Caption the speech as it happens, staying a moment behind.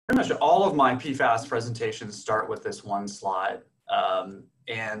Pretty much all of my PFAS presentations start with this one slide.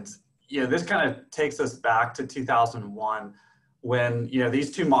 And this kind of takes us back to 2001 when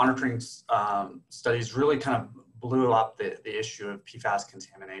these two monitoring studies really kind of blew up the issue of PFAS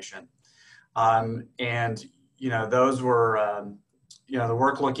contamination. Those were the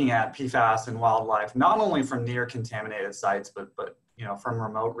work looking at PFAS in wildlife, not only from near contaminated sites, but from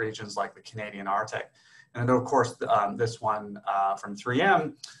remote regions like the Canadian Arctic. And of course, this one from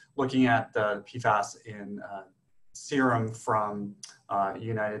 3M, looking at the PFAS in serum from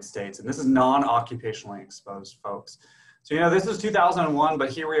United States. And this is non-occupationally exposed folks. So, this is 2001, but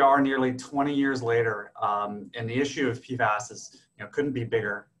here we are nearly 20 years later. And the issue of PFAS is, couldn't be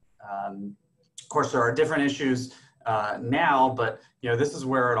bigger. Of course, there are different issues now, but, this is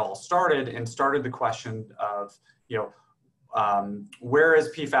where it all started, and started the question of, where is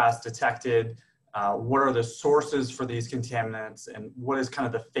PFAS detected? What are the sources for these contaminants, and what is kind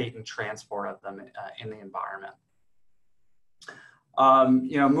of the fate and transport of them in the environment?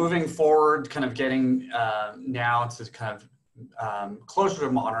 Moving forward, kind of getting now to kind of closer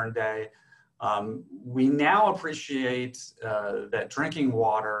to modern day, we now appreciate that drinking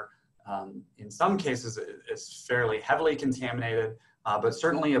water in some cases is fairly heavily contaminated, but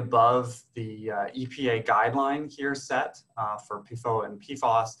certainly above the EPA guideline here set for PFOA and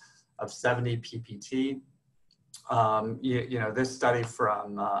PFAS of 70 ppt. This study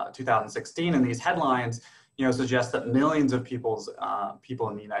from 2016 and these headlines, suggest that millions of people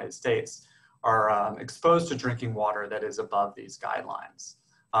in the United States are exposed to drinking water that is above these guidelines.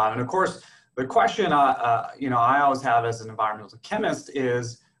 And of course, the question I always have as an environmental chemist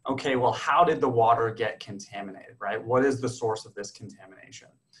is, okay, well, how did the water get contaminated, right? What is the source of this contamination?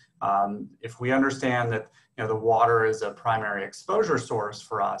 If we understand that the water is a primary exposure source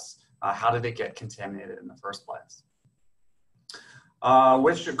for us, how did it get contaminated in the first place?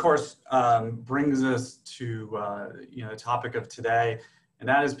 Which of course brings us to the topic of today, and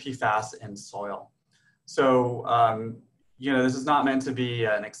that is PFAS in soil. So this is not meant to be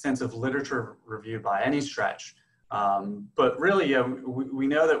an extensive literature review by any stretch, but really we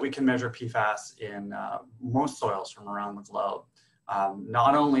know that we can measure PFAS in most soils from around the globe,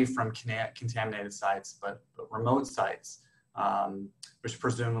 not only from contaminated sites, but remote sites, which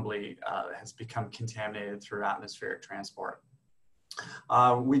presumably has become contaminated through atmospheric transport.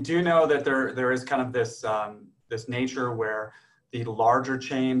 We do know that there is kind of this, this nature where the larger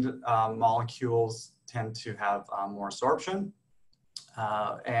chained molecules tend to have more absorption,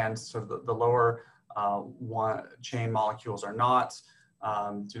 and so the lower chain molecules are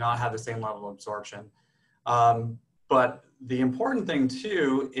do not have the same level of absorption. But the important thing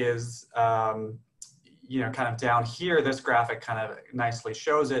too is, kind of down here, this graphic kind of nicely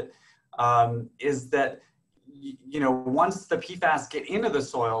shows it, is that once the PFAS get into the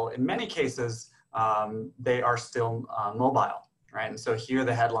soil, in many cases, they are still mobile, right? And so here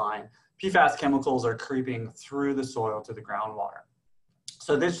the headline, PFAS chemicals are creeping through the soil to the groundwater.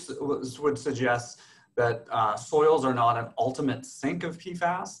 So this would suggest that soils are not an ultimate sink of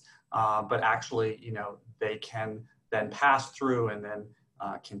PFAS, but actually, they can then pass through and then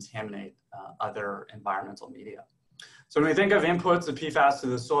contaminate other environmental media. So when we think of inputs of PFAS to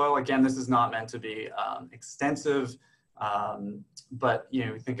the soil, again, this is not meant to be extensive, but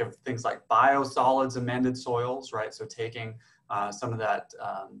we think of things like biosolids amended soils, right? So taking some of that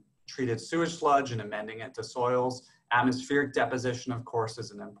treated sewage sludge and amending it to soils. Atmospheric deposition, of course,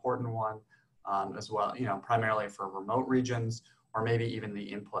 is an important one as well, primarily for remote regions, or maybe even the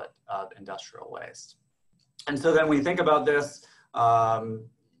input of industrial waste. And so then we think about this,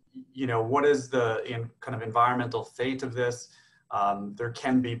 what is the kind of environmental fate of this? There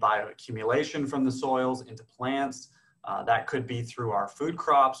can be bioaccumulation from the soils into plants. That could be through our food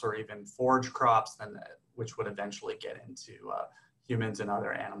crops or even forage crops, which would eventually get into humans and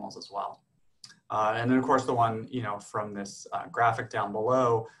other animals as well. And then of course the one, from this graphic down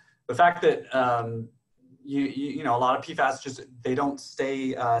below, the fact that, a lot of PFAS they don't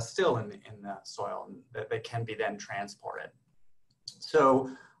stay still in the soil, and that they can be then transported. So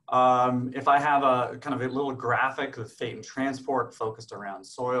if I have a kind of a little graphic of fate and transport focused around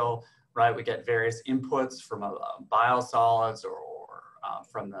soil, right, we get various inputs from biosolids or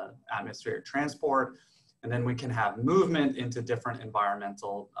from the atmospheric transport, and then we can have movement into different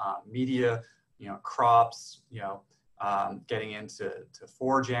environmental media, crops, getting into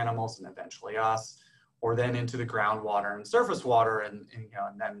forage animals and eventually us, or then into the groundwater and surface water, and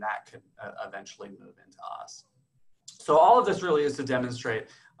then that could eventually move into us. So all of this really is to demonstrate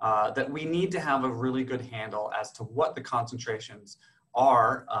that we need to have a really good handle as to what the concentrations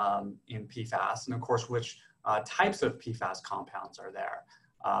are in PFAS, and of course which types of PFAS compounds are there.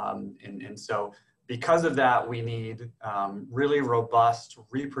 And so because of that, we need really robust,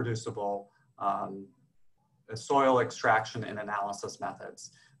 reproducible soil extraction and analysis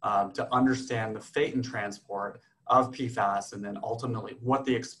methods to understand the fate and transport of PFAS, and then ultimately what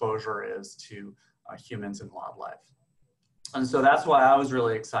the exposure is to humans and wildlife. And so that's why I was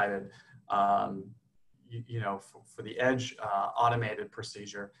really excited, for the EDGE automated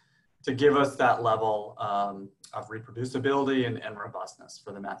procedure to give us that level of reproducibility and robustness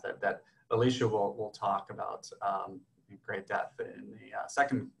for the method that Alicia will talk about in great depth in the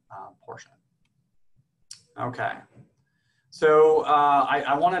second portion. Okay, so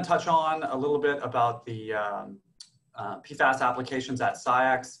I want to touch on a little bit about the PFAS applications at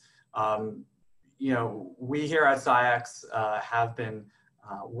SCIEX. We here at SCIEX have been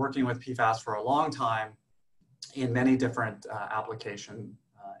working with PFAS for a long time in many different application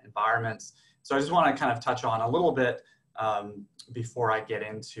environments. So I just want to kind of touch on a little bit before I get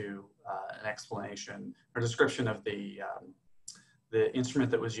into an explanation or description of the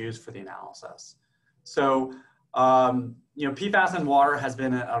instrument that was used for the analysis. So, PFAS in water has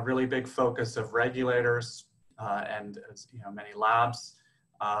been a really big focus of regulators and many labs.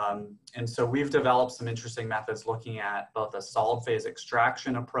 And so we've developed some interesting methods looking at both a solid phase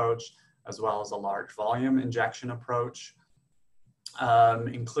extraction approach as well as a large volume injection approach,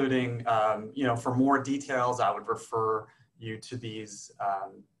 including, for more details, I would refer you to these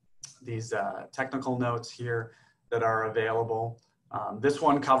technical notes here that are available. This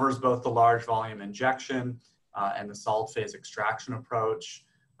one covers both the large volume injection and the solid phase extraction approach.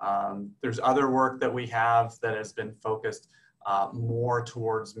 There's other work that we have that has been focused more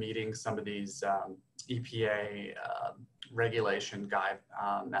towards meeting some of these EPA regulation guide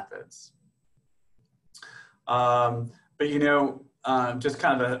methods. Just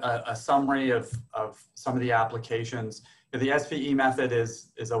kind of a summary of some of the applications. The SPE method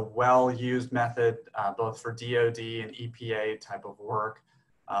is a well-used method both for DoD and EPA type of work.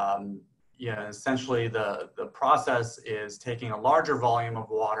 Essentially the process is taking a larger volume of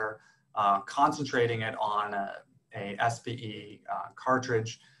water, concentrating it on a SPE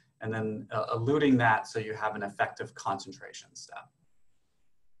cartridge, and then eluting that so you have an effective concentration step.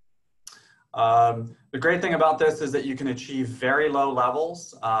 The great thing about this is that you can achieve very low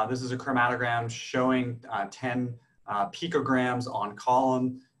levels. This is a chromatogram showing 10 picograms on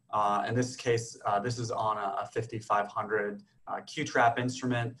column. In this case, this is on a 5500 Q-trap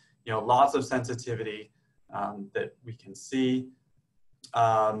instrument. Lots of sensitivity that we can see.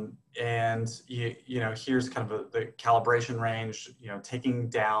 Here's kind of the calibration range, taking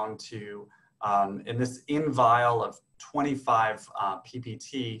down to, in this in vial of 25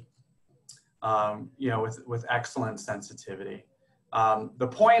 ppt, with excellent sensitivity. The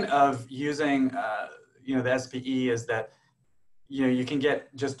point of using, the SPE is that, you can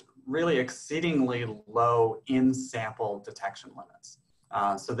get just really exceedingly low in-sample detection limits.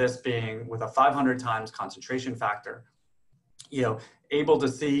 So this being with a 500 times concentration factor, able to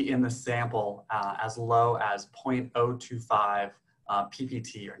see in the sample as low as 0.025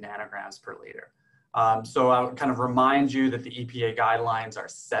 ppt or nanograms per liter. So I would kind of remind you that the EPA guidelines are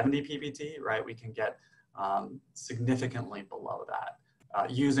 70 ppt, right? We can get significantly below that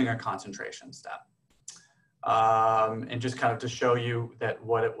using a concentration step. And just kind of to show you that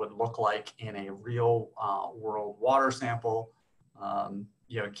what it would look like in a real world water sample,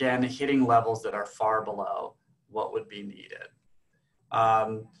 again, hitting levels that are far below what would be needed.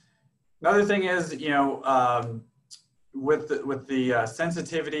 Another thing is, with the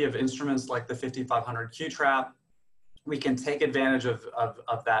sensitivity of instruments like the 5500 Q-trap, we can take advantage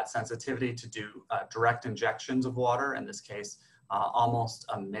of that sensitivity to do direct injections of water, in this case, almost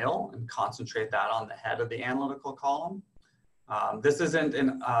a mil, and concentrate that on the head of the analytical column. This isn't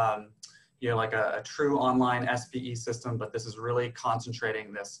like a true online SPE system, but this is really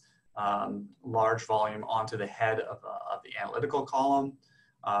concentrating this large volume onto the head of the analytical column.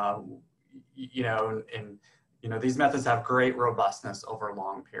 These methods have great robustness over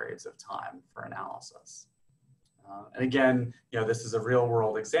long periods of time for analysis. And again, this is a real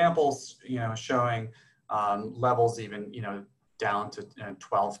world example, showing levels even, down to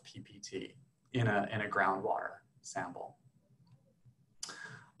 12 ppt in a groundwater sample.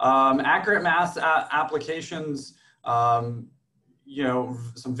 Accurate mass applications, some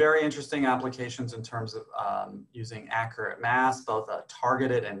very interesting applications in terms of using accurate mass, both a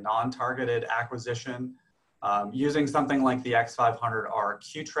targeted and non-targeted acquisition, using something like the X500R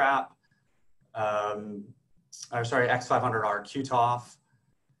Q-trap, X500R Q-TOF.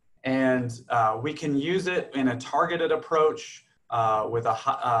 And we can use it in a targeted approach with an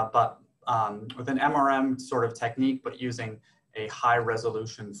MRM sort of technique, but using a high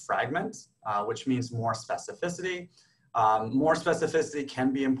resolution fragment, which means more specificity. More specificity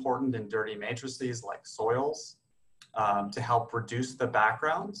can be important in dirty matrices like soils to help reduce the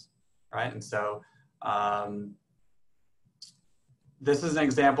background, right? And so this is an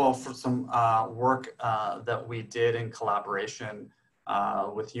example for some work that we did in collaboration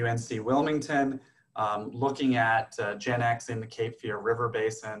with UNC Wilmington, looking at GenX in the Cape Fear River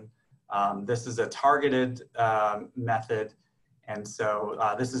Basin. This is a targeted method. And so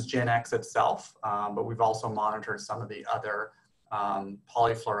this is GenX itself, but we've also monitored some of the other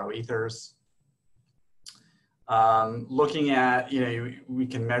polyfluoroethers. Looking at, we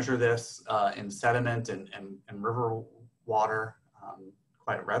can measure this in sediment and river water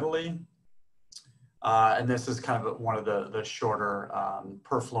quite readily. And this is kind of one of the shorter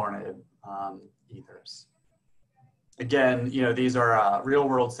perfluorinated ethers. Again, these are real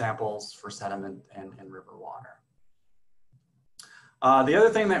world samples for sediment and river water. The other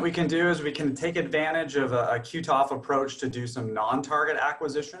thing that we can do is we can take advantage of a QTOF approach to do some non-target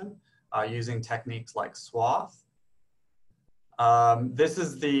acquisition using techniques like swath. This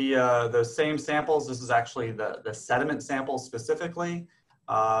is the same samples. This is actually the sediment samples specifically.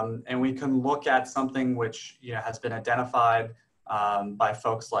 And we can look at something which has been identified by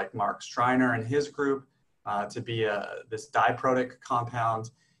folks like Mark Striner and his group to be this diprotic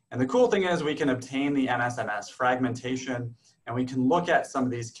compound. And the cool thing is we can obtain the MSMS fragmentation, and we can look at some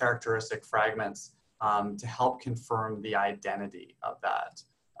of these characteristic fragments to help confirm the identity of that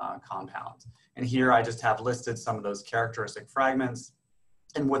compound. And here I just have listed some of those characteristic fragments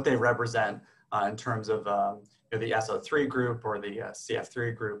and what they represent in terms of the SO3 group or the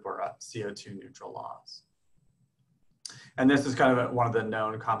CF3 group or CO2 neutral loss. And this is kind of one of the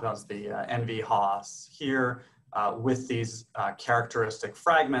known compounds, the NV-HOS here with these characteristic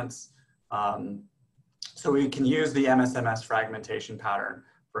fragments. So we can use the MSMS fragmentation pattern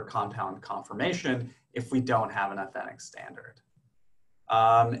for compound confirmation if we don't have an authentic standard.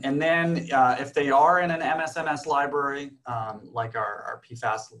 And then if they are in an MSMS library, like our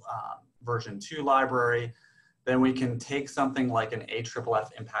PFAS version 2 library, then we can take something like an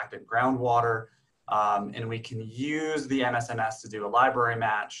AFFF impacted groundwater, and we can use the MSMS to do a library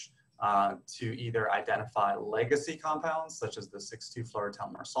match to either identify legacy compounds, such as the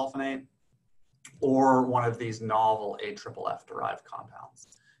 6,2-fluorotelmer sulfonate, or one of these novel AFFF derived compounds.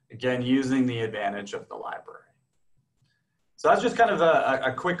 Again, using the advantage of the library. So that's just kind of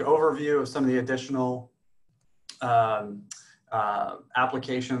a quick overview of some of the additional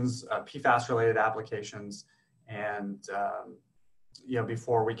applications, PFAS-related applications, and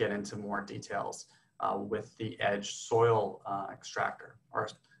before we get into more details with the EDGE soil extractor.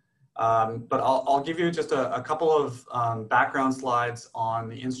 But I'll give you just a couple of background slides on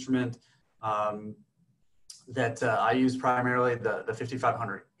the instrument that I use primarily, the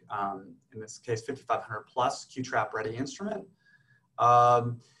 5500, in this case 5500 plus Q-trap ready instrument.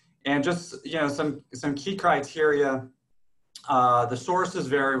 And just some key criteria. The source is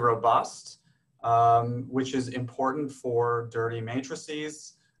very robust, which is important for dirty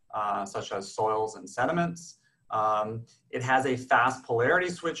matrices, such as soils and sediments. It has a fast polarity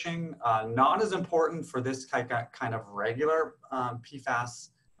switching, not as important for this kind of regular PFAS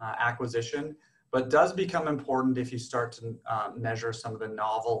acquisition, but does become important if you start to measure some of the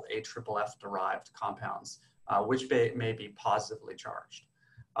novel AFFF derived compounds, which may be positively charged.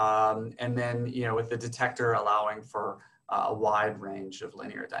 And then, with the detector allowing for a wide range of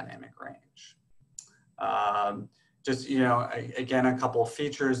linear dynamic range. Just, again, a couple of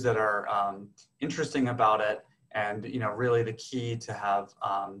features that are interesting about it, and, really the key to have,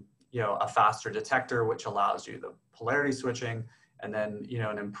 a faster detector, which allows you the polarity switching, and then,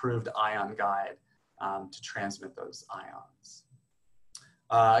 an improved ion guide to transmit those ions.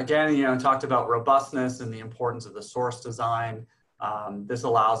 Again, talked about robustness and the importance of the source design. This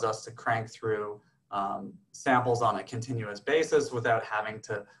allows us to crank through samples on a continuous basis without having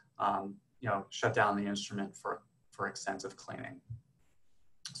to, shut down the instrument for extensive cleaning.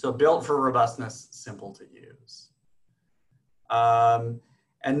 So built for robustness, simple to use.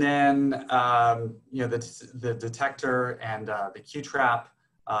 And then, the detector and the Q-trap,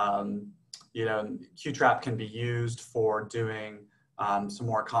 Q-trap can be used for doing some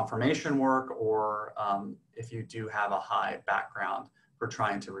more confirmation work, or if you do have a high background, for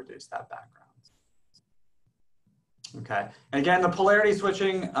trying to reduce that background. Okay, and again, the polarity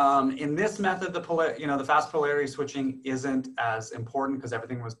switching, in this method, the fast polarity switching isn't as important because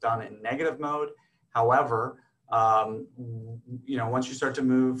everything was done in negative mode. However, once you start to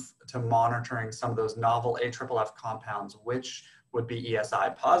move to monitoring some of those novel AFFF compounds, which would be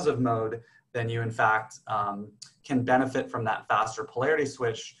ESI positive mode, then you in fact can benefit from that faster polarity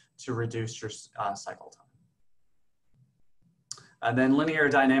switch to reduce your cycle time. And then linear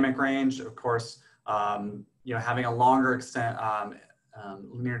dynamic range, of course, having a longer extent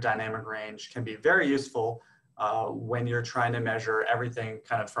linear dynamic range can be very useful when you're trying to measure everything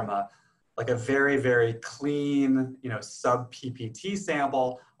kind of from a very, very clean, sub PPT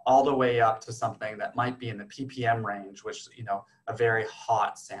sample all the way up to something that might be in the ppm range, which, a very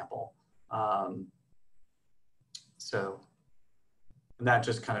hot sample. And that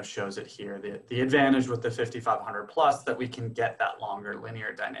just kind of shows it here. The advantage with the 5500 plus that we can get that longer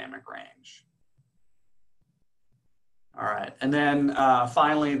linear dynamic range. All right, and then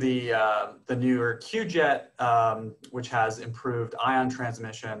finally the newer QJet, which has improved ion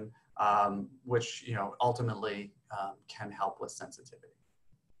transmission, which ultimately can help with sensitivity.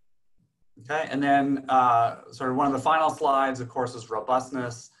 Okay, and then sort of one of the final slides, of course, is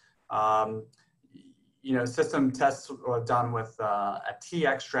robustness. System tests were done with a tea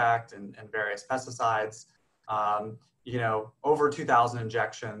extract and various pesticides. Over 2,000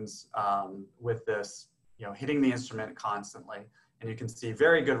 injections with this, hitting the instrument constantly, and you can see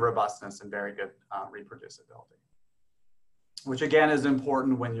very good robustness and very good reproducibility, which again is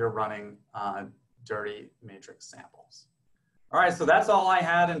important when you're running dirty matrix samples. All right, so that's all I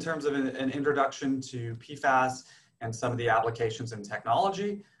had in terms of an introduction to PFAS and some of the applications in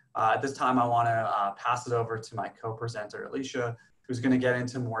technology. At this time, I want to pass it over to my co-presenter, Alicia, who's going to get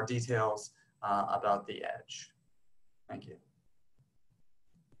into more details about the edge. Thank you.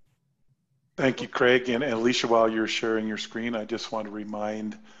 Thank you, Craig. And Alicia, while you're sharing your screen, I just want to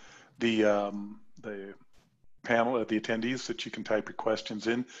remind the panel, the attendees, that you can type your questions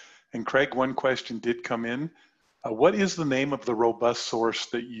in. And Craig, one question did come in. What is the name of the robust source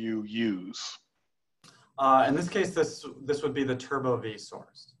that you use? In this case, this would be the Turbo V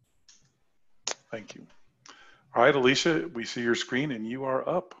source. Thank you. All right, Alicia, we see your screen and you are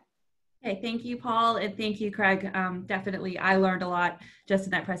up. Okay, thank you, Paul, and thank you, Craig. Definitely, I learned a lot just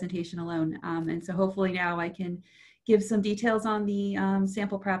in that presentation alone. And so hopefully now I can give some details on the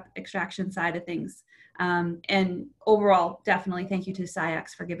sample prep extraction side of things. And overall, definitely thank you to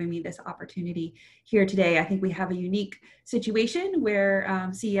SCIEX for giving me this opportunity here today. I think we have a unique situation where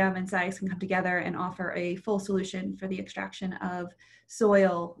CEM and SCIEX can come together and offer a full solution for the extraction of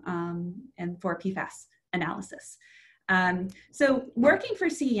soil and for PFAS analysis. So working for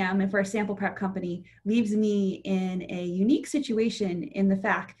CEM and for a sample prep company leaves me in a unique situation in the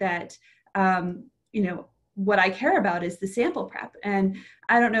fact that, what I care about is the sample prep. And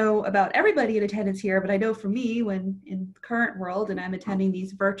I don't know about everybody in attendance here, but I know for me, when in the current world and I'm attending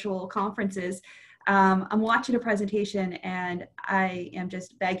these virtual conferences, I'm watching a presentation and I am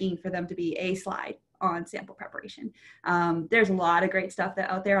just begging for them to be a slide on sample preparation. There's a lot of great stuff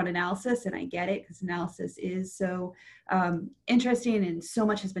out there on analysis, and I get it because analysis is so interesting and so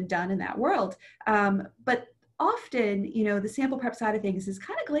much has been done in that world. But often, the sample prep side of things is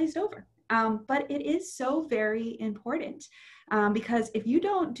kind of glazed over. But it is so very important because if you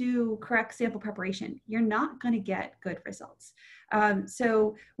don't do correct sample preparation, you're not going to get good results.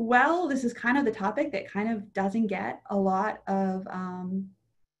 So while this is kind of the topic that kind of doesn't get a lot of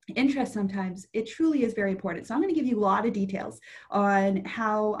interest sometimes, it truly is very important. So I'm going to give you a lot of details on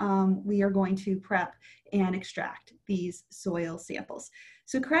how we are going to prep and extract these soil samples.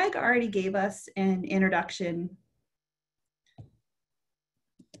 So Craig already gave us an introduction.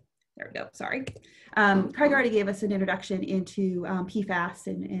 There we go, sorry. Craig already gave us an introduction into PFAS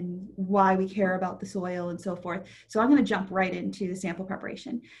and why we care about the soil and so forth. So I'm going to jump right into sample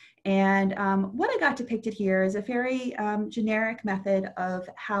preparation. And what I got depicted here is a very generic method of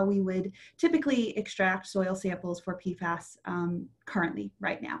how we would typically extract soil samples for PFAS currently,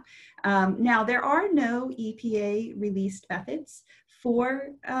 right now. Now, there are no EPA released methods for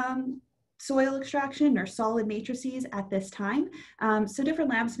soil extraction or solid matrices at this time. So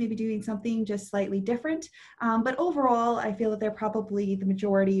different labs may be doing something just slightly different, but overall, I feel that they're probably the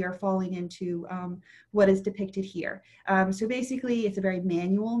majority are falling into what is depicted here. So basically, it's a very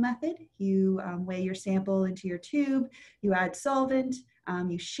manual method. You weigh your sample into your tube, you add solvent,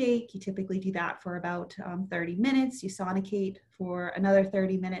 you shake, you typically do that for about 30 minutes, you sonicate for another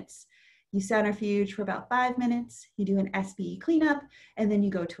 30 minutes, you centrifuge for about 5 minutes, you do an SBE cleanup, and then you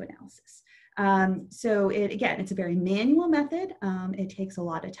go to analysis. So again, it's a very manual method. It takes a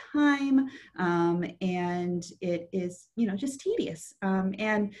lot of time, and it is, just tedious.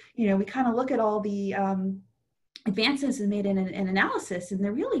 And, we kind of look at all the advances is made in an analysis, and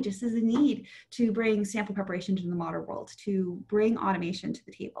there really just is a need to bring sample preparation to the modern world, to bring automation to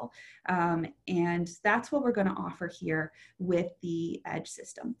the table. And that's what we're going to offer here with the EDGE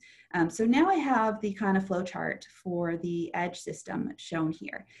system. So now I have the kind of flow chart for the EDGE system shown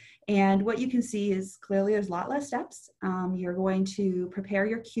here. And what you can see is clearly there's a lot less steps. You're going to prepare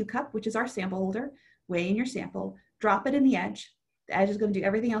your Q cup, which is our sample holder, weigh in your sample, drop it in the EDGE. The EDGE is going to do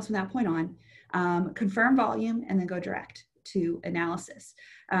everything else from that point on. Confirm volume, and then go direct to analysis.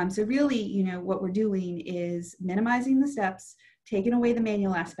 So really, you know, what we're doing is minimizing the steps, taking away the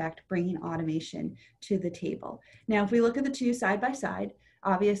manual aspect, bringing automation to the table. Now, if we look at the two side by side,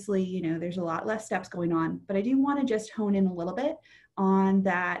 obviously, you know, there's a lot less steps going on, but I do want to just hone in a little bit on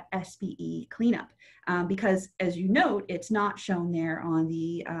that SBE cleanup, because as you note, it's not shown there on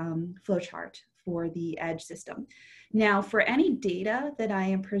the flow chart for the EDGE system. Now, for any data that I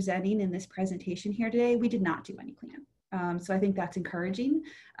am presenting in this presentation here today, we did not do any cleanup. So I think that's encouraging,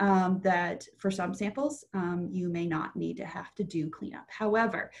 that for some samples, you may not need to have to do cleanup.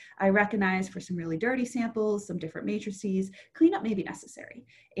 However, I recognize for some really dirty samples, some different matrices, cleanup may be necessary.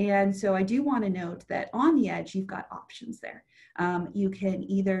 And so I do want to note that on the EDGE, you've got options there. You can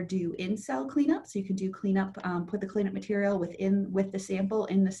either do in-cell cleanup, so you can do cleanup, put the cleanup material with the sample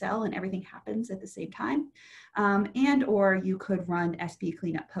in the cell and everything happens at the same time. And or you could run SB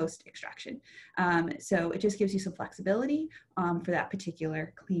cleanup post-extraction. So it just gives you some flexibility for that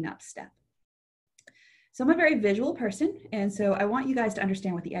particular cleanup step. So I'm a very visual person, and so I want you guys to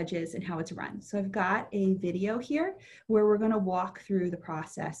understand what the EDGE is and how it's run. So I've got a video here where we're going to walk through the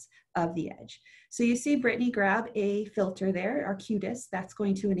process of the EDGE. So you see Brittany grab a filter there, our Q disc, that's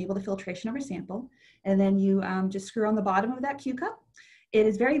going to enable the filtration of our sample. And then you just screw on the bottom of that Q cup. It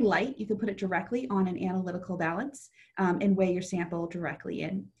is very light. You can put it directly on an analytical balance and weigh your sample directly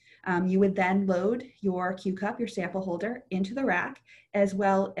in. You would then load your Q cup, your sample holder, into the rack, as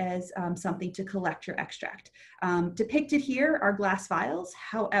well as something to collect your extract. Depicted here are glass vials.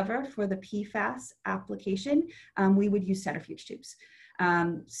 However, for the PFAS application, we would use centrifuge tubes.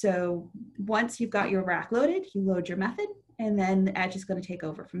 So once you've got your rack loaded, you load your method, and then the EDGE is going to take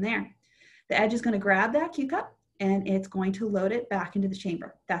over from there. The EDGE is going to grab that Q cup, and it's going to load it back into the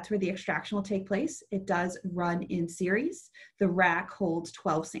chamber. That's where the extraction will take place. It does run in series. The rack holds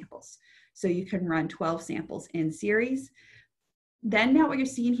 12 samples. So you can run 12 samples in series. Then now what you're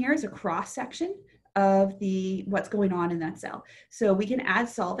seeing here is a cross section of what's going on in that cell. So we can add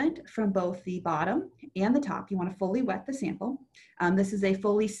solvent from both the bottom and the top. You want to fully wet the sample. This is a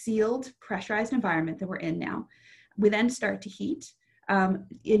fully sealed, pressurized environment that we're in now. We then start to heat.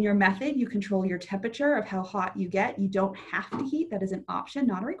 In your method, you control your temperature of how hot you get. You don't have to heat. That is an option,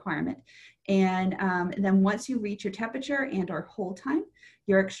 not a requirement. And then once you reach your temperature and or hold time,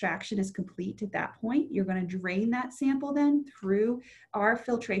 your extraction is complete at that point. You're going to drain that sample then through our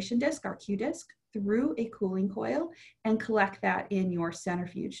filtration disc, our Q disc, through a cooling coil, and collect that in your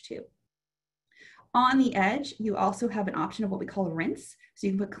centrifuge tube. On the EDGE, you also have an option of what we call a rinse. So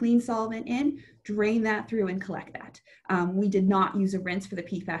you can put clean solvent in, drain that through, and collect that. We did not use a rinse for the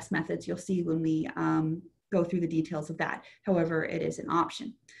PFAS methods. You'll see when we go through the details of that. However, it is an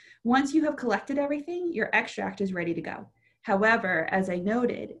option. Once you have collected everything, your extract is ready to go. However, as I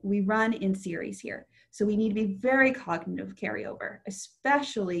noted, we run in series here. So we need to be very cognizant of carryover,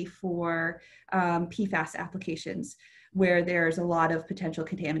 especially for PFAS applications where there's a lot of potential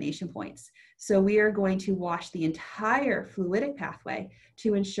contamination points. So we are going to wash the entire fluidic pathway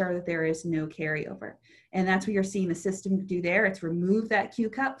to ensure that there is no carryover. And that's what you're seeing the system do there. It's remove that Q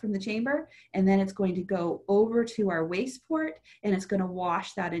cup from the chamber, and then it's going to go over to our waste port, and it's going to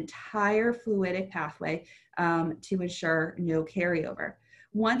wash that entire fluidic pathway to ensure no carryover.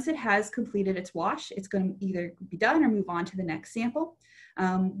 Once it has completed its wash, it's going to either be done or move on to the next sample.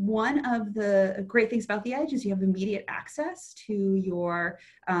 One of the great things about the EDGE is you have immediate access to your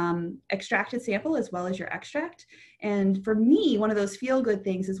extracted sample as well as your extract. And for me, one of those feel-good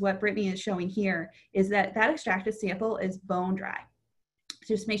things is what Brittany is showing here, is that that extracted sample is bone dry. It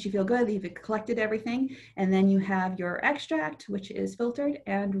just makes you feel good that you've collected everything, and then you have your extract, which is filtered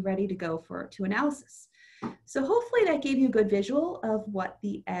and ready to go to analysis. So hopefully that gave you a good visual of what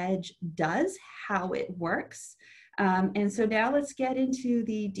the EDGE does, how it works. And so now let's get into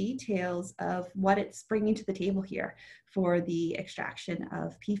the details of what it's bringing to the table here for the extraction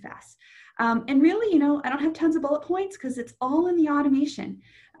of PFAS. And really, you know, I don't have tons of bullet points because it's all in the automation.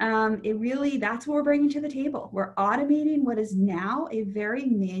 That's what we're bringing to the table. We're automating what is now a very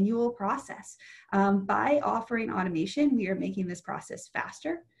manual process. By offering automation, we are making this process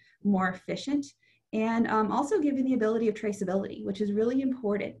faster, more efficient, and also giving the ability of traceability, which is really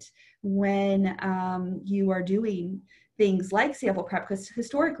important when you are doing things like sample prep, because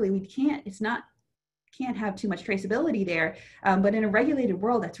historically we can't have too much traceability there, but in a regulated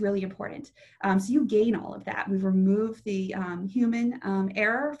world, that's really important. So you gain all of that. We've removed the human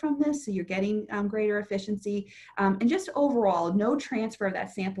error from this, so you're getting greater efficiency, and just overall, no transfer of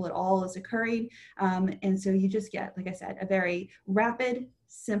that sample at all is occurring, and so you just get, like I said, a very rapid,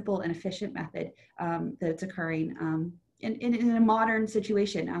 simple, and efficient method that's occurring in a modern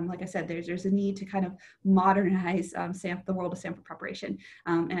situation. Like I said, there's a need to kind of modernize the world of sample preparation.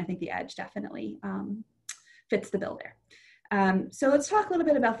 And I think the EDGE definitely fits the bill there. So let's talk a little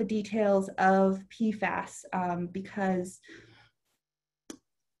bit about the details of PFAS, because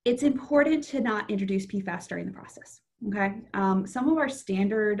it's important to not introduce PFAS during the process. Okay, some of our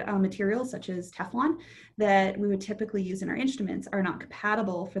standard materials, such as Teflon, that we would typically use in our instruments are not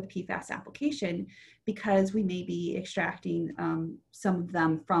compatible for the PFAS application because we may be extracting some of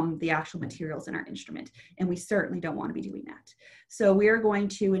them from the actual materials in our instrument, and we certainly don't want to be doing that. So we are going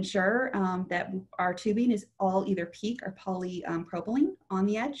to ensure that our tubing is all either PEEK or polypropylene on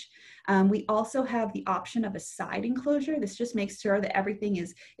the edge. We also have the option of a side enclosure. This just makes sure that everything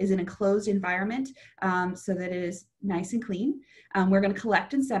is an enclosed environment so that it is nice and clean. We're going to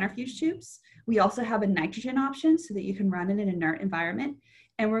collect in centrifuge tubes. We also have a nitrogen option so that you can run in an inert environment.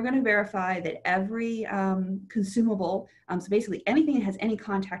 And we're going to verify that every consumable, so basically anything that has any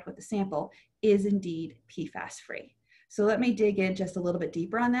contact with the sample, is indeed PFAS free. So let me dig in just a little bit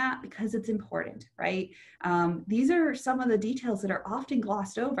deeper on that because it's important, right? These are some of the details that are often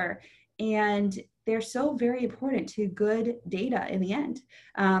glossed over, and they're so very important to good data in the end.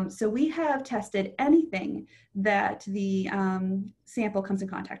 So we have tested anything that the sample comes in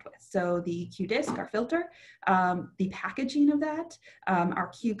contact with. So the Q disc, our filter, the packaging of that, our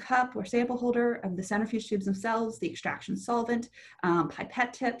Q cup or sample holder, the centrifuge tubes themselves, the extraction solvent,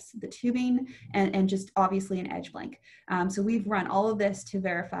 pipette tips, the tubing, and just obviously an edge blank. So we've run all of this to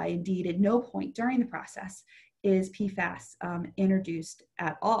verify indeed at no point during the process is PFAS introduced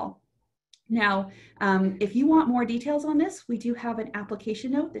at all. Now, if you want more details on this, we do have an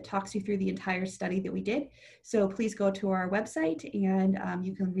application note that talks you through the entire study that we did. So please go to our website and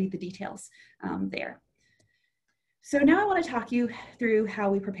you can read the details there. So now I want to talk you through how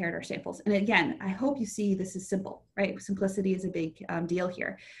we prepared our samples. And again, I hope you see this is simple, right? Simplicity is a big deal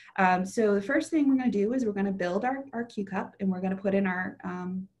here. So the first thing we're going to do is we're going to build our Q cup, and we're going to put in our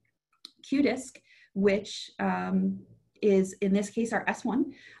Q disc, which is in this case our S1.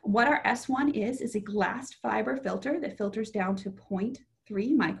 What our S1 is a glass fiber filter that filters down to 0.3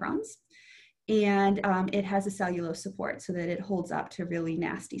 microns. And it has a cellulose support so that it holds up to really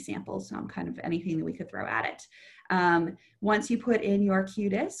nasty samples, kind of anything that we could throw at it. Once you put in your Q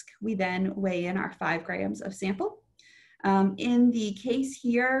disc, we then weigh in our 5 grams of sample. In the case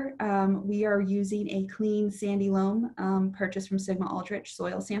here, we are using a clean sandy loam purchased from Sigma Aldrich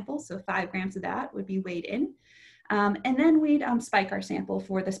soil sample. So 5 grams of that would be weighed in. And then we'd spike our sample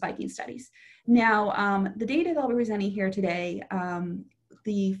for the spiking studies. Now, the data that I'll be presenting here today,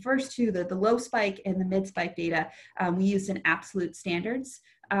 the first two, the low spike and the mid spike data, we used in absolute standards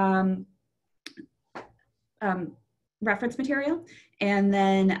reference material. And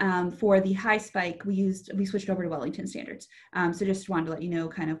then for the high spike, we switched over to Wellington standards. So just wanted to let you know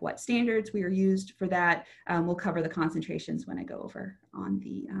kind of what standards we are used for that. We'll cover the concentrations when I go over on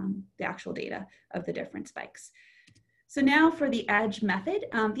the actual data of the different spikes. So now for the EDGE method,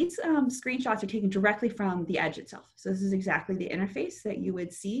 these screenshots are taken directly from the EDGE itself. So this is exactly the interface that you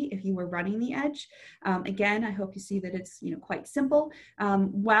would see if you were running the EDGE. Again, I hope you see that it's quite simple.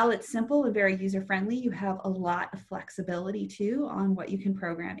 While it's simple and very user-friendly, you have a lot of flexibility too on what you can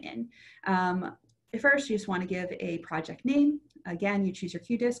program in. First, you just want to give a project name. Again, you choose your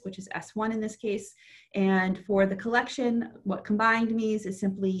Q disc, which is S1 in this case. And for the collection, what combined means is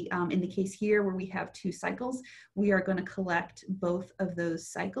simply, in the case here where we have 2 cycles, we are going to collect both of those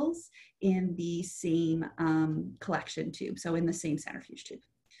cycles in the same collection tube, so in the same centrifuge tube.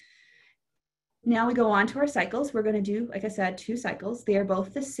 Now we go on to our cycles. We're going to do, like I said, 2 cycles. They are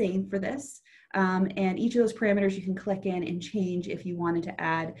both the same for this. And each of those parameters you can click in and change if you wanted to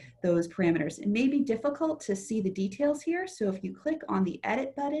add those parameters. It may be difficult to see the details here. So if you click on the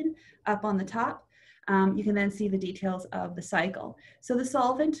edit button up on the top, you can then see the details of the cycle. So the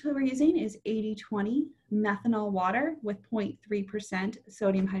solvent that we're using is 80-20 methanol water with 0.3%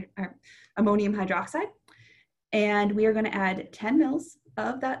 ammonium hydroxide. And we are going to add 10 mils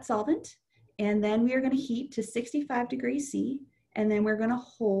of that solvent. And then we are going to heat to 65 degrees C. And then we're going to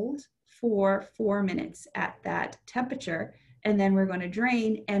hold for 4 minutes at that temperature. And then we're going to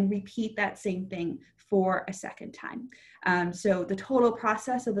drain and repeat that same thing for a second time. So the total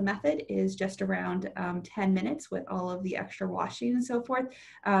process of the method is just around 10 minutes with all of the extra washing and so forth.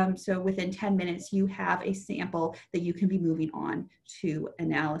 So within 10 minutes, you have a sample that you can be moving on to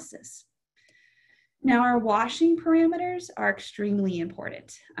analysis. Now, our washing parameters are extremely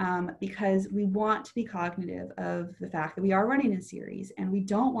important because we want to be cognitive of the fact that we are running a series and we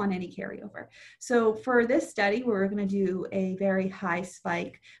don't want any carryover. So for this study, we're going to do a very high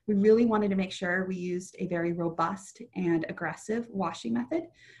spike. We really wanted to make sure we used a very robust and aggressive washing method.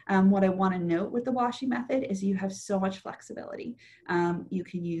 What I want to note with the washing method is you have so much flexibility. You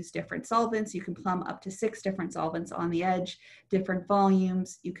can use different solvents. You can plumb up to 6 different solvents on the edge, different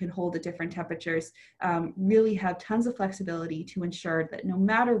volumes. You can hold at different temperatures. Really have tons of flexibility to ensure that no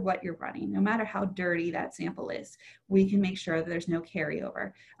matter what you're running, no matter how dirty that sample is, we can make sure that there's no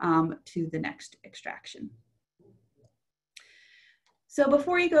carryover to the next extraction. So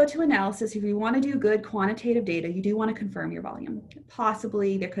before you go to analysis, if you want to do good quantitative data, you do want to confirm your volume.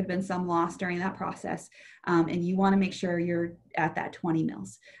 Possibly there could have been some loss during that process, and you want to make sure you're at that 20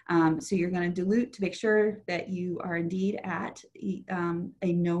 mils. So you're going to dilute to make sure that you are indeed at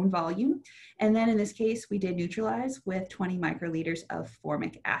a known volume. And then in this case, we did neutralize with 20 microliters of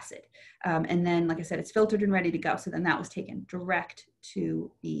formic acid. And then, like I said, it's filtered and ready to go. So then that was taken direct to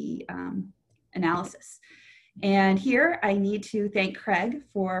the analysis. And here I need to thank Craig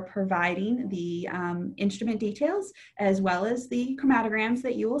for providing the instrument details as well as the chromatograms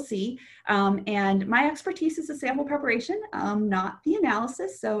that you will see. And my expertise is the sample preparation, not the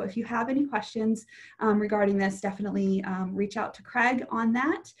analysis. So if you have any questions regarding this, definitely reach out to Craig on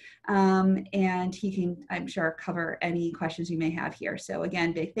that. And he can, I'm sure, cover any questions you may have here. So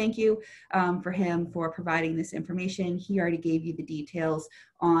again, big thank you for him for providing this information. He already gave you the details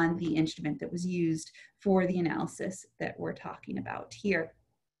on the instrument that was used for the analysis that we're talking about here.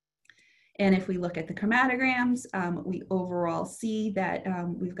 And if we look at the chromatograms, we overall see that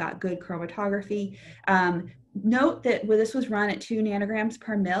we've got good chromatography. Note that this was run at 2 nanograms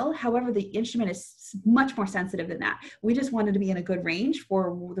per mil. However, the instrument is much more sensitive than that. We just wanted to be in a good range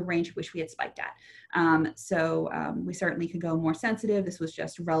for the range which we had spiked at. So we certainly could go more sensitive. This was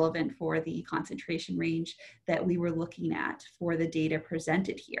just relevant for the concentration range that we were looking at for the data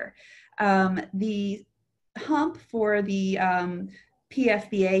presented here. The hump for the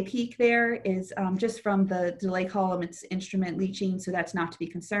PFBA peak there is just from the delay column, it's instrument leaching, so that's not to be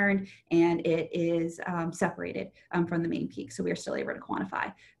concerned, and it is separated from the main peak, so we are still able to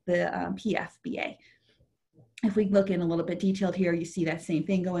quantify the PFBA. If we look in a little bit detailed here, you see that same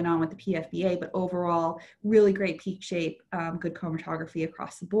thing going on with the PFBA, but overall, really great peak shape, good chromatography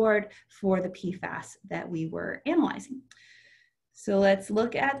across the board for the PFAS that we were analyzing. So let's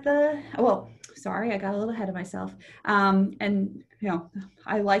look at the, well, sorry, I got a little ahead of myself. And, you know,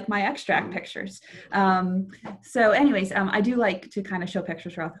 I like my extract pictures. So anyways, I do like to kind of show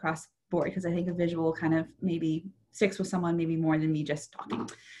pictures across the board because I think a visual kind of maybe sticks with someone maybe more than me just talking.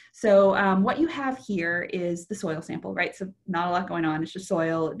 So what you have here is the soil sample, right? So not a lot going on, it's just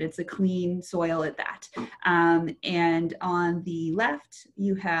soil. It's a clean soil at that. And on the left,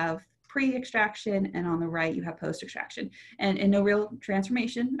 you have pre-extraction, and on the right you have post-extraction, and no real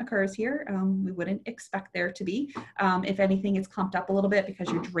transformation occurs here. We wouldn't expect there to be. If anything, it's clumped up a little bit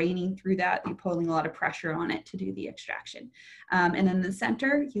because you're draining through that, you're pulling a lot of pressure on it to do the extraction. And in the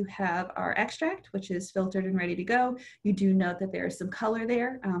center you have our extract, which is filtered and ready to go. You do note that there is some color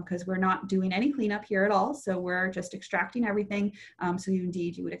there because we're not doing any cleanup here at all, so we're just extracting everything. So you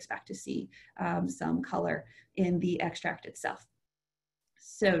would expect to see some color in the extract itself.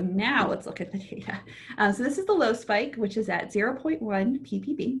 So now let's look at the data. So this is the low spike, which is at 0.1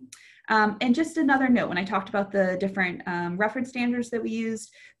 ppb. And just another note, when I talked about the different reference standards that we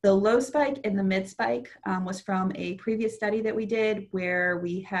used, the low spike and the mid spike was from a previous study that we did where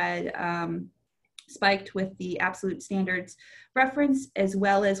we had spiked with the absolute standards reference, as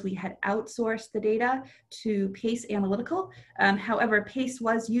well as we had outsourced the data to PACE Analytical. However, PACE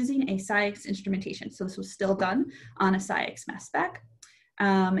was using a SCIEX instrumentation, so this was still done on a SCIEX mass spec.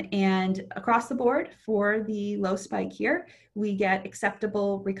 And across the board for the low spike here, we get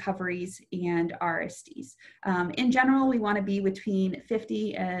acceptable recoveries and RSDs. In general, we want to be between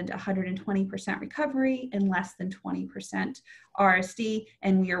 50 and 120% recovery and less than 20% RSD,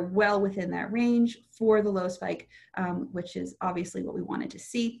 and we are well within that range for the low spike, which is obviously what we wanted to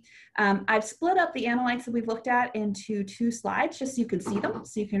see. I've split up the analytes that we've looked at into 2 slides just so you can see them,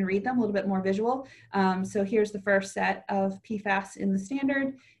 so you can read them a little bit more visual. So here's the first set of PFAS in the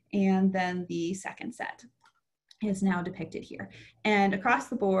standard, and then the second set. is now depicted here. And across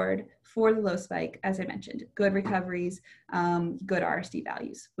the board for the low spike, as I mentioned, good recoveries, good RSD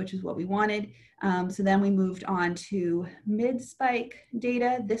values, which is what we wanted. So then we moved on to mid-spike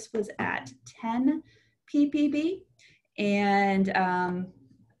data. This was at 10 ppb. And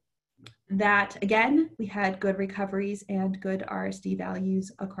that, again, we had good recoveries and good RSD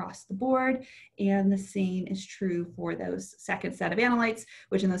values across the board. And the same is true for those second set of analytes,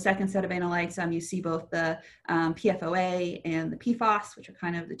 which in the second set of analytes, you see both the PFOA and the PFAS, which are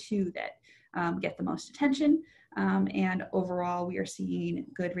kind of the two that get the most attention. And overall, we are seeing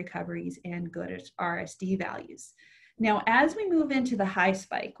good recoveries and good RSD values. Now, as we move into the high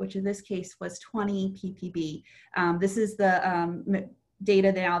spike, which in this case was 20 ppb, this is the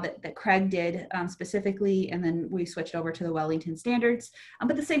data now that Craig did specifically, and then we switched over to the Wellington standards,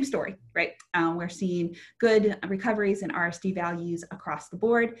 but the same story, right? We're seeing good recoveries and RSD values across the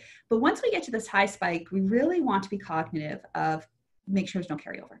board. But once we get to this high spike, we really want to be cognitive of make sure there's no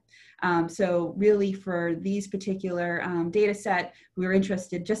carryover. So really for these particular data set, we were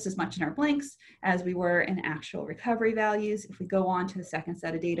interested just as much in our blanks as we were in actual recovery values. If we go on to the second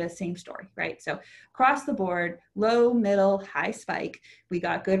set of data, same story, right? So across the board, low, middle, high spike, we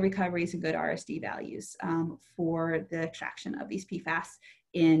got good recoveries and good RSD values for the extraction of these PFAS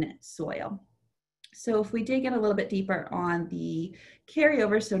in soil. So if we dig in a little bit deeper on the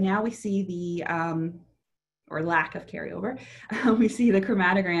carryover, so now we see the or lack of carryover, we see the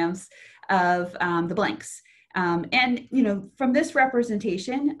chromatograms of the blanks. And, you know, from this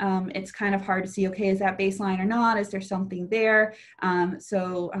representation, it's kind of hard to see, okay, is that baseline or not? Is there something there?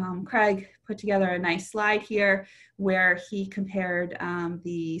 So Craig put together a nice slide here where he compared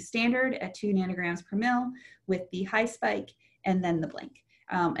the standard at 2 nanograms per mil with the high spike and then the blank.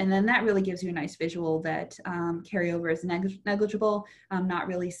 And then that really gives you a nice visual that carryover is negligible, not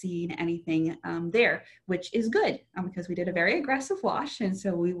really seeing anything there, which is good because we did a very aggressive wash. And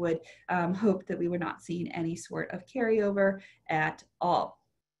so we would hope that we were not seeing any sort of carryover at all.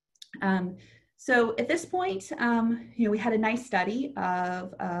 So at this point, you know, we had a nice study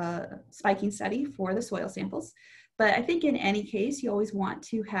of spiking study for the soil samples. But I think in any case, you always want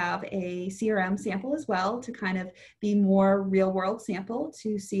to have a CRM sample as well to kind of be more real world sample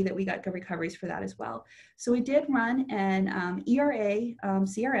to see that we got good recoveries for that as well. So we did run an ERA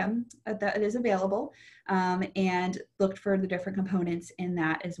CRM that is available and looked for the different components in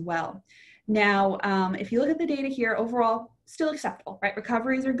that as well. Now, if you look at the data here, overall, still acceptable, right?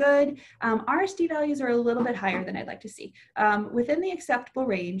 Recoveries are good. RSD values are a little bit higher than I'd like to see within the acceptable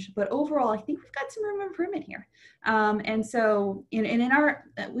range, but overall, I think we've got some room of improvement here. And so in our,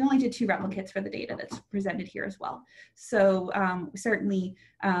 we only did 2 replicates for the data that's presented here as well. So certainly,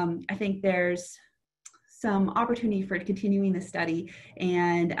 I think there's some opportunity for continuing the study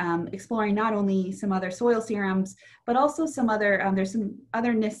and exploring not only some other soil serums, but also some other, there's some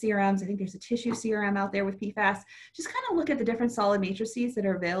other NIST serums. I think there's a tissue serum out there with PFAS. Just kind of look at the different solid matrices that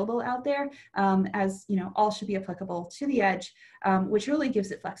are available out there as, you know, all should be applicable to the edge, which really gives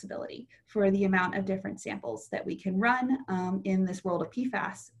it flexibility for the amount of different samples that we can run in this world of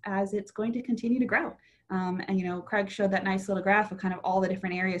PFAS as it's going to continue to grow. And, you know, Craig showed that nice little graph of kind of all the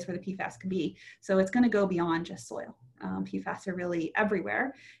different areas where the PFAS can be. So it's going to go beyond just soil. PFAS are really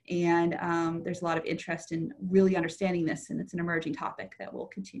everywhere. And there's a lot of interest in really understanding this. And it's an emerging topic that will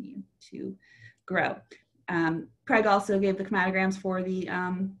continue to grow. Craig also gave the chromatograms for the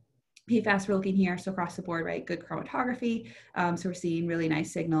PFAS we're looking here. So across the board, right, good chromatography. So we're seeing really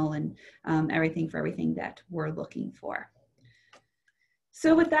nice signal and everything for everything that we're looking for.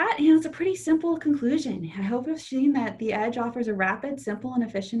 So with that, you know, it's a pretty simple conclusion. I hope you've seen that the EDGE offers a rapid, simple, and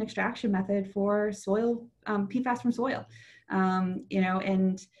efficient extraction method for soil, PFAS from soil. You know,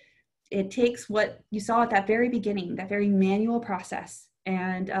 and it takes what you saw at that very beginning, that very manual process,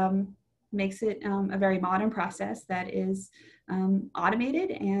 and makes it a very modern process that is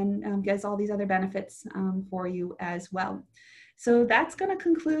automated and gets all these other benefits for you as well. So that's going to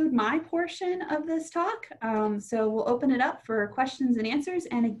conclude my portion of this talk. So we'll open it up for questions and answers.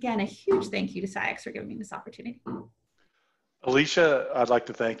 And again, a huge thank you to SCIEX for giving me this opportunity. Alicia, I'd like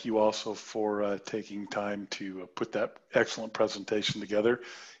to thank you also for taking time to put that excellent presentation together.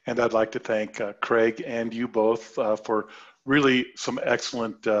 And I'd like to thank Craig and you both for really some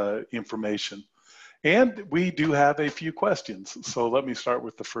excellent information. And we do have a few questions. So let me start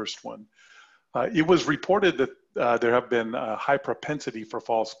with the first one. It was reported that there have been a high propensity for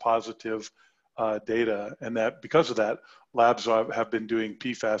false positive data, and that because of that, labs have been doing,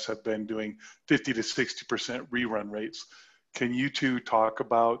 PFAS have been doing 50 to 60% rerun rates. Can you two talk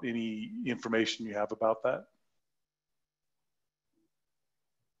about any information you have about that?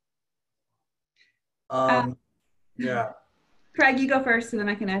 Yeah. Craig, you go first and then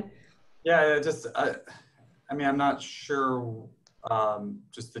I can add. Yeah, I mean, I'm not sure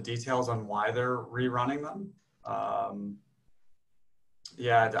just the details on why they're rerunning them.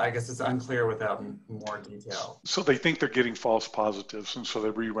 Yeah, I guess it's unclear without more detail. So they think they're getting false positives, and so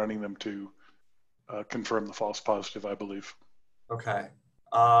they're rerunning them to confirm the false positive, I believe. Okay.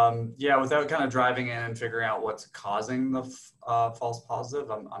 Yeah, without kind of driving in and figuring out what's causing the false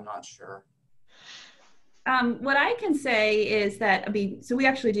positive, I'm not sure. What I can say is that, I mean, so we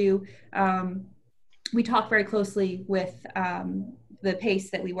actually do, we talk very closely with the PACE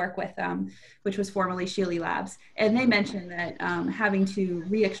that we work with, which was formerly Shealy Labs. And they mentioned that having to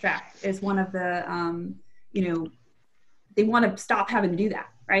re-extract is one of the, you know, they want to stop having to do that,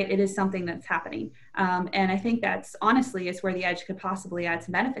 right? It is something that's happening. And I think that's honestly is where the edge could possibly add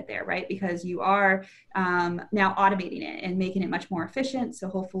some benefit there, right? Because you are now automating it and making it much more efficient. So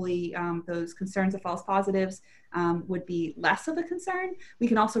hopefully those concerns of false positives would be less of a concern. We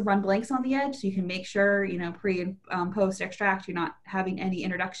can also run blanks on the edge. So you can make sure, you know, pre and post extract, you're not having any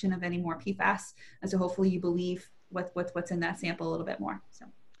introduction of any more PFAS. And so hopefully you believe what's in that sample a little bit more. So.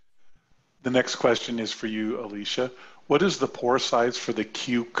 The next question is for you, Alicia. What is the pore size for the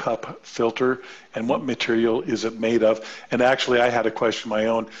Q cup filter, and what material is it made of? And actually, I had a question of my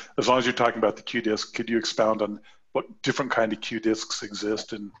own. As long as you're talking about the Q disc, could you expound on what different kind of Q discs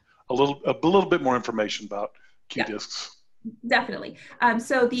exist and a little bit more information about Q discs? Definitely.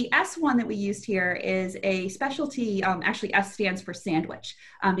 So the S1 that we used here is a specialty, actually S stands for sandwich,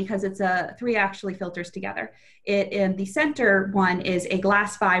 because it's three actually filters together. And the center one is a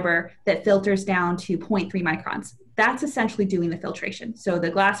glass fiber that filters down to 0.3 microns. That's essentially doing the filtration. So the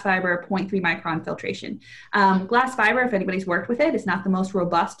glass fiber, 0.3 micron filtration. Glass fiber, if anybody's worked with it, is not the most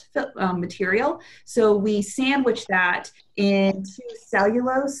robust material. So we sandwich that into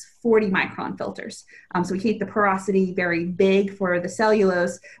cellulose 40 micron filters. So we keep the porosity very big for the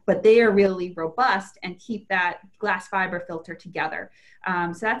cellulose, but they are really robust and keep that glass fiber filter together.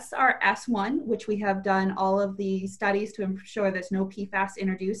 So that's our S1, which we have done all of the studies to ensure there's no PFAS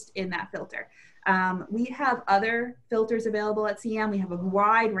introduced in that filter. We have other filters available at CEM. We have a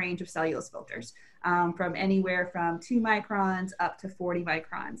wide range of cellulose filters, from anywhere from 2 microns up to 40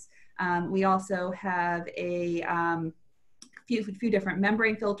 microns. We also have a few different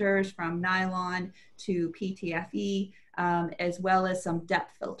membrane filters, from nylon to PTFE, as well as some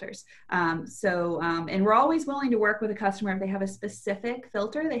depth filters. And we're always willing to work with a customer if they have a specific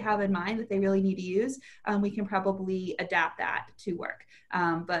filter they have in mind that they really need to use. We can probably adapt that to work.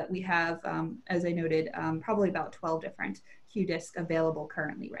 But we have, as I noted, probably about 12 different Q discs available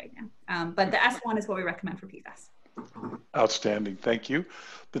currently right now. But the S1 is what we recommend for PFAS. Outstanding, thank you.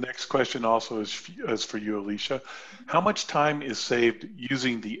 The next question also is for you, Alicia. How much time is saved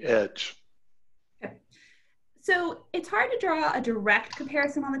using the edge? Okay. So it's hard to draw a direct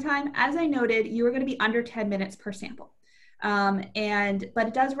comparison on the time. As I noted, you are going to be under 10 minutes per sample. But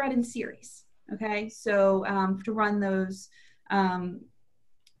it does run in series. Okay, so to run those,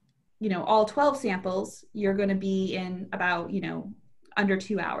 you know, all 12 samples, you're going to be in about, you know, under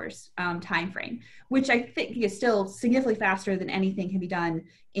 2 hours time frame, which I think is still significantly faster than anything can be done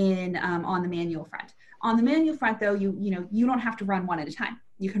in on the manual front. On the manual front, though, you don't have to run one at a time.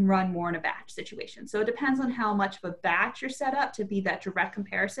 You can run more in a batch situation. So it depends on how much of a batch you're set up to be that direct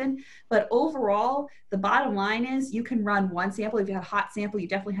comparison. But overall, the bottom line is you can run one sample. If you have a hot sample you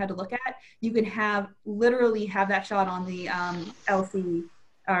definitely had to look at, you can literally have that shot on the LC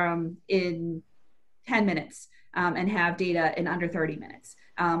in 10 minutes. And have data in under 30 minutes.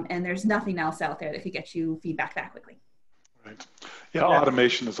 And there's nothing else out there that could get you feedback that quickly. Right. Yeah,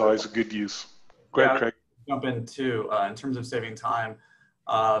 automation is always a good use. Go ahead, Craig. Jump in too, in terms of saving time.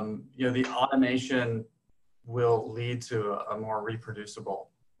 You know, the automation will lead to a more reproducible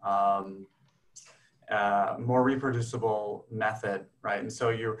method, right? And so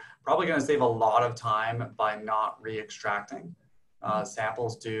you're probably going to save a lot of time by not re-extracting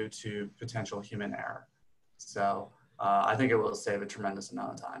samples due to potential human error. So I think it will save a tremendous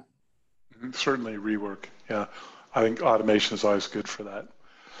amount of time. Certainly rework. Yeah, I think automation is always good for that.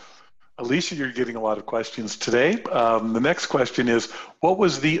 Alicia, you're getting a lot of questions today. The next question is, what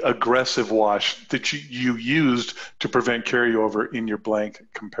was the aggressive wash that you used to prevent carryover in your blank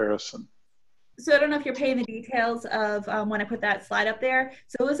comparison? So I don't know if you're paying the details of when I put that slide up there.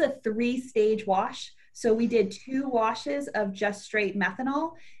 So it was a 3-stage wash. So we did 2 washes of just straight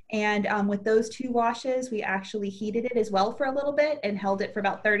methanol, And with those 2 washes, we actually heated it as well for a little bit and held it for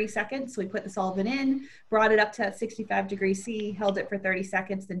about 30 seconds. So we put the solvent in, brought it up to 65 degrees C, held it for 30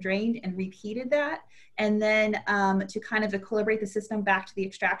 seconds, then drained and repeated that. And then to kind of equilibrate the system back to the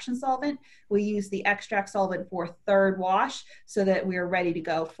extraction solvent, we use the extract solvent for 3rd wash so that we're ready to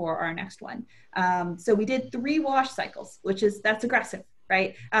go for our next one. So we did 3 wash cycles, that's aggressive.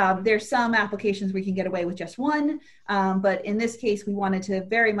 Right? There's some applications we can get away with just 1, but in this case, we wanted to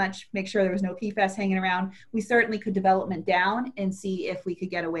very much make sure there was no PFAS hanging around. We certainly could development down and see if we could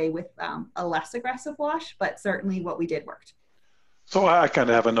get away with a less aggressive wash, but certainly what we did worked. So I kind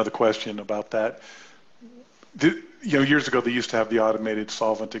of have another question about that. Years ago, they used to have the automated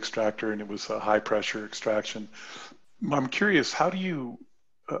solvent extractor, and it was a high pressure extraction. I'm curious, how do you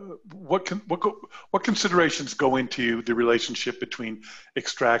what considerations go into the relationship between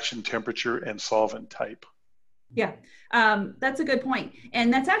extraction temperature and solvent type? Yeah, that's a good point.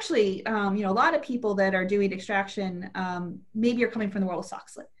 And that's actually, a lot of people that are doing extraction, maybe are coming from the world of sock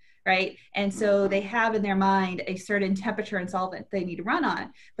slit, right? And so they have in their mind a certain temperature and solvent they need to run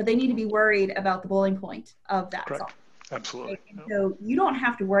on, but they need to be worried about the boiling point of that solvent. Absolutely. And so you don't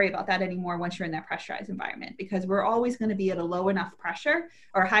have to worry about that anymore once you're in that pressurized environment, because we're always going to be at a low enough pressure,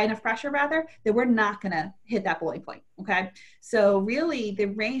 or high enough pressure rather, that we're not going to hit that boiling point. Okay. So really the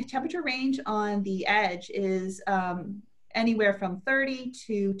temperature range on the edge is anywhere from 30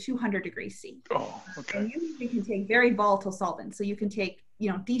 to 200 degrees C. Oh, okay. And you can take very volatile solvents. So you can take,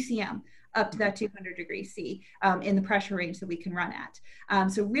 DCM up to that 200 degrees C in the pressure range that we can run at.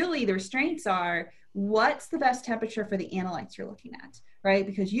 So really the restraints are, what's the best temperature for the analytes you're looking at, right?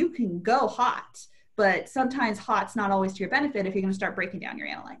 Because you can go hot, but sometimes hot's not always to your benefit if you're going to start breaking down your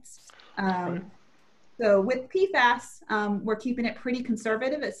analytes. Right. So with PFAS, we're keeping it pretty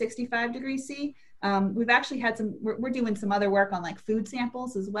conservative at 65 degrees C. We've actually had we're doing some other work on like food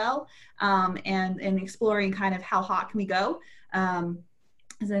samples as well, and exploring kind of how hot can we go.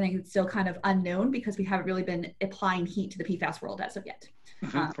 Because I think it's still kind of unknown because we haven't really been applying heat to the PFAS world as of yet.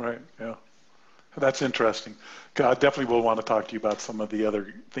 Right, yeah. That's interesting. I definitely will want to talk to you about some of the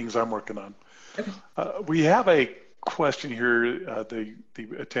other things I'm working on. Okay. We have a question here. The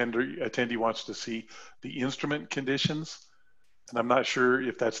attendee wants to see the instrument conditions, and I'm not sure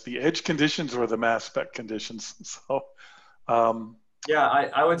if that's the edge conditions or the mass spec conditions. So, yeah,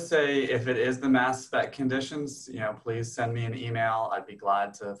 I would say if it is the mass spec conditions, please send me an email. I'd be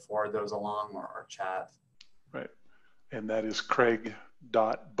glad to forward those along or chat. Right, and that is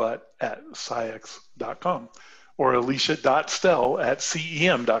craig.butt@sciex.com or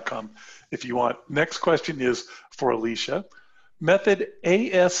alicia.stell@cem.com if you want. Next question is for Alicia. Method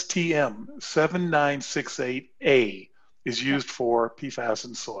ASTM 7968A is used for PFAS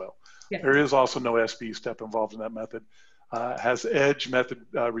in soil. Yes. There is also no SB step involved in that method. Has EDGE method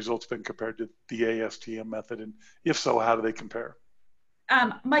results been compared to the ASTM method? And if so, how do they compare?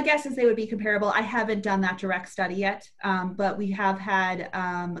 My guess is they would be comparable. I haven't done that direct study yet, but we have had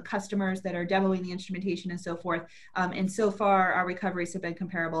customers that are demoing the instrumentation and so forth. And so far, our recoveries have been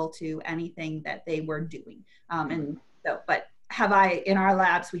comparable to anything that they were doing. But in our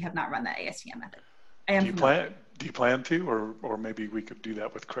labs, we have not run the ASTM method. Do you plan to, or maybe we could do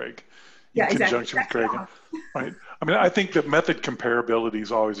that with Craig? Yeah, conjunction with Craig, right? I mean, I think that method comparability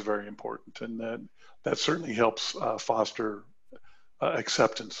is always very important, and that certainly helps foster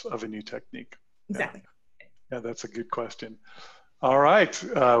acceptance of a new technique. Exactly. Yeah, that's a good question. All right,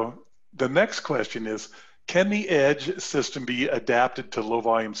 the next question is, can the EDGE system be adapted to low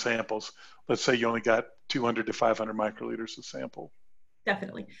volume samples? Let's say you only got 200 to 500 microliters of sample.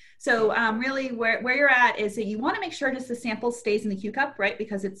 Definitely. So really where you're at is that you want to make sure just the sample stays in the Q cup, right?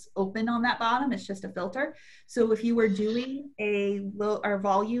 Because it's open on that bottom, it's just a filter. So if you were doing a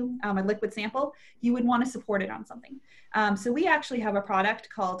volume, a liquid sample, you would want to support it on something. So we actually have a product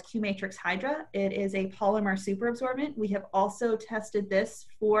called Q-Matrix Hydra. It is a polymer superabsorbent. We have also tested this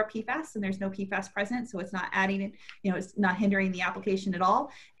for PFAS, and there's no PFAS present, so it's not adding it, it's not hindering the application at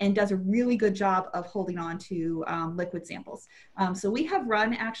all, and does a really good job of holding on to liquid samples. So we have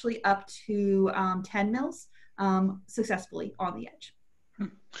run actually up to 10 mils successfully on the EDGE.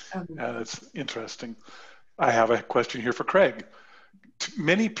 That's interesting. I have a question here for Craig.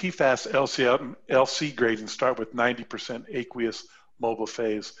 Many PFAS LC gradings start with 90% aqueous mobile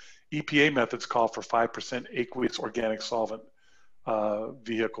phase. EPA methods call for 5% aqueous organic solvent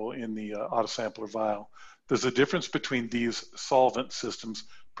vehicle in the autosampler vial. Does the difference between these solvent systems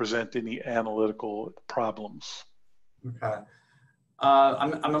present any analytical problems? Okay.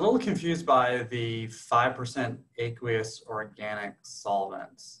 I'm a little confused by the 5% aqueous organic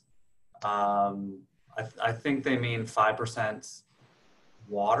solvents. I think they mean 5%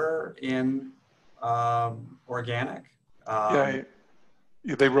 water in organic.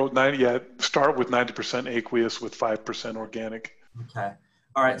 Yeah, they wrote 90. Yeah, start with 90% aqueous with 5% organic. Okay.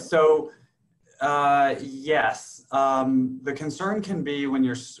 All right. So yes, the concern can be when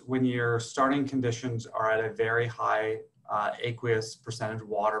your starting conditions are at a very high aqueous percentage,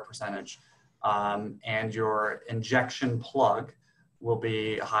 water percentage, and your injection plug will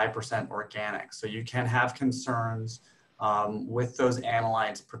be a high percent organic. So you can have concerns with those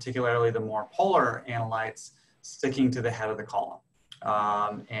analytes, particularly the more polar analytes, sticking to the head of the column.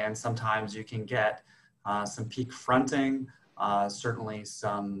 And sometimes you can get some peak fronting, certainly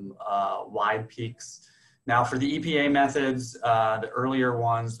some wide peaks. Now for the EPA methods, the earlier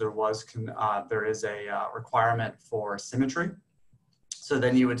ones, there is a requirement for symmetry. So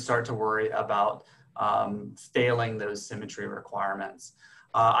then you would start to worry about failing those symmetry requirements.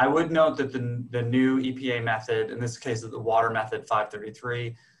 I would note that the new EPA method, in this case the water method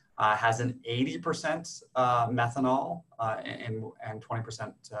 533, has an 80% methanol and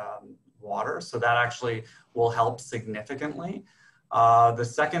 20% water. So that actually will help significantly. The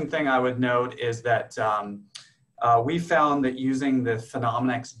second thing I would note is that we found that using the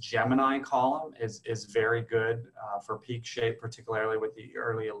Phenomenex Gemini column is very good for peak shape, particularly with the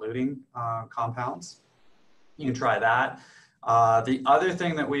early eluting compounds. You can try that. The other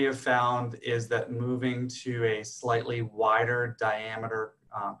thing that we have found is that moving to a slightly wider diameter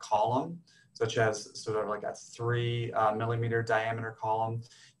column, such as sort of like a 3 millimeter diameter column,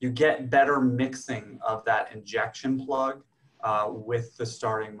 you get better mixing of that injection plug with the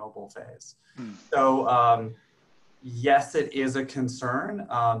starting mobile phase. So yes, it is a concern,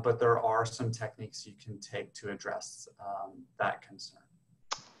 but there are some techniques you can take to address that concern.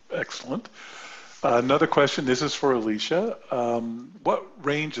 Excellent. Another question, this is for Alicia. What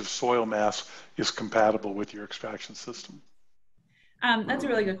range of soil mass is compatible with your extraction system? That's a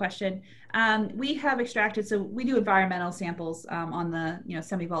really good question. We have extracted, so we do environmental samples on the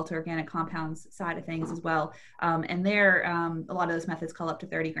semi-volatile organic compounds side of things as well. And there, a lot of those methods call up to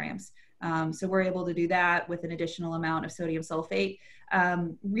 30 grams. So we're able to do that with an additional amount of sodium sulfate.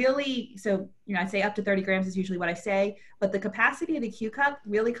 Really, so I'd say up to 30 grams is usually what I say, but the capacity of the Q cup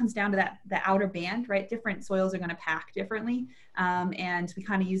really comes down to the outer band, right? Different soils are going to pack differently, and we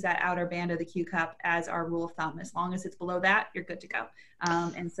kind of use that outer band of the Q cup as our rule of thumb. As long as it's below that, you're good to go.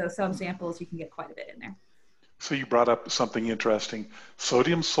 And so some samples you can get quite a bit in there. So you brought up something interesting,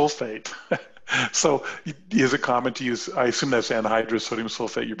 sodium sulfate. So is it common to use, I assume that's anhydrous sodium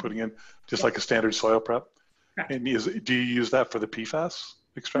sulfate you're putting in, just like a standard soil prep? Correct. And do you use that for the PFAS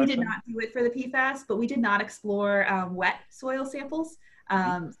extraction? We did not do it for the PFAS, but we did not explore wet soil samples.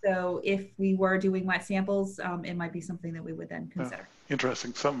 So if we were doing wet samples, it might be something that we would then consider.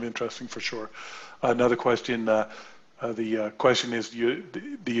 Interesting, something interesting for sure. Another question, the question is,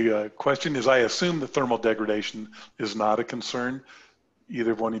 I assume the thermal degradation is not a concern.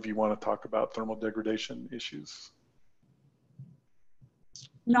 Either one of you want to talk about thermal degradation issues?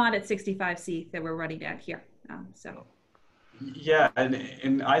 Not at 65C that we're running at here. So. Yeah,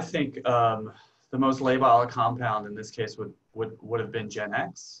 and I think the most labile compound in this case would have been Gen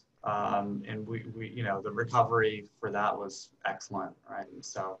X, and we the recovery for that was excellent, right? And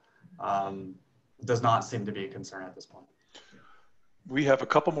so it does not seem to be a concern at this point. We have a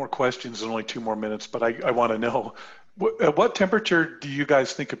couple more questions and only 2 more minutes, but I want to know, at what temperature do you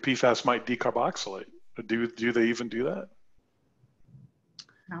guys think a PFAS might decarboxylate? Do they even do that?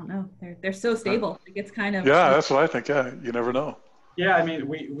 I don't know. They're so stable. It's kind of. Yeah, that's what I think. Yeah, you never know. Yeah, I mean,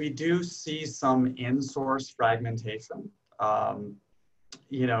 we do see some in-source fragmentation. And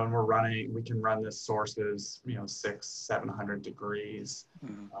we can run this sources, 600-700 degrees,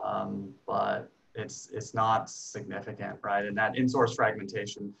 but it's not significant, right? And that in-source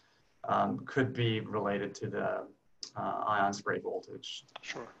fragmentation could be related to the ion spray voltage.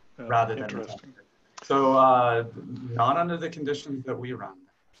 Sure. Rather than interesting. So not under the conditions that we run.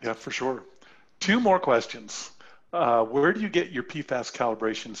 Yeah, for sure. 2 more questions. Where do you get your PFAS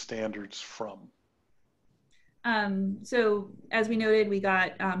calibration standards from? So as we noted, we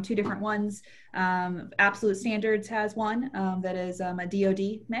got 2 different ones. Absolute Standards has one that is a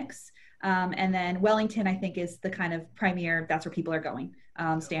DoD mix. And then Wellington, I think, is the kind of premier, that's where people are going,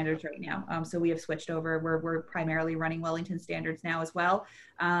 standards right now. So we have switched over. We're primarily running Wellington standards now as well.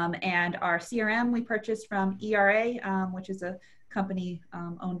 And our CRM we purchased from ERA, which is a company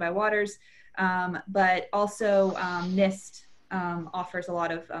owned by Waters, but also NIST offers a lot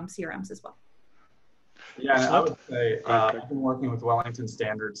of CRMs as well. Yeah, and I would say I've been working with Wellington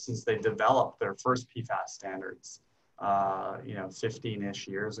standards since they developed their first PFAS standards, 15-ish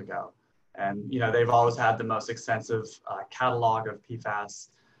years ago. And they've always had the most extensive catalog of PFAS,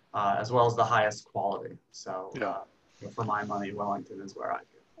 as well as the highest quality. So for my money, Wellington is where I go.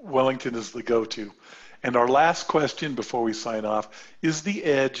 Wellington is the go-to. And our last question before we sign off, is the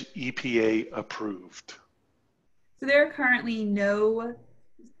EDGE EPA approved? So there are currently no,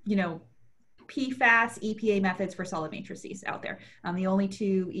 PFAS EPA methods for solid matrices out there. The only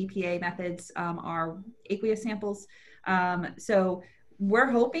two EPA methods are aqueous samples. So we're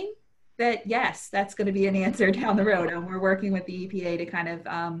hoping that, yes, that's going to be an answer down the road. We're working with the EPA to kind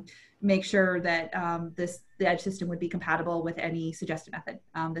of make sure that the EDGE system would be compatible with any suggested method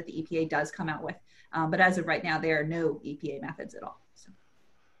that the EPA does come out with. But as of right now, there are no EPA methods at all. So.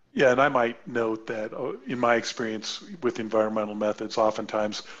 Yeah, and I might note that in my experience with environmental methods,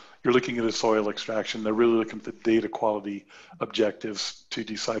 oftentimes you're looking at a soil extraction. They're really looking at the data quality objectives to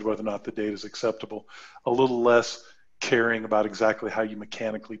decide whether or not the data is acceptable. A little less caring about exactly how you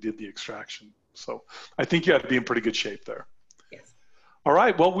mechanically did the extraction. So I think you have to be in pretty good shape there. Yes. All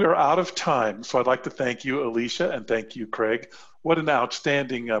right, well, we're out of time. So I'd like to thank you, Alicia, and thank you, Craig. What an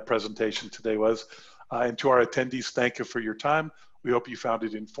outstanding presentation today was. And to our attendees, thank you for your time. We hope you found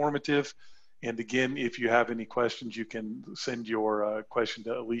it informative. And again, if you have any questions, you can send your question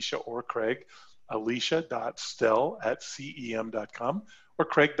to Alicia or Craig, alicia.stell@cem.com or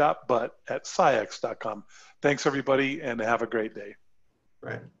craig.butt@sciex.com. Thanks, everybody, and have a great day.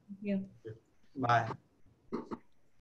 Right. Yeah. Bye.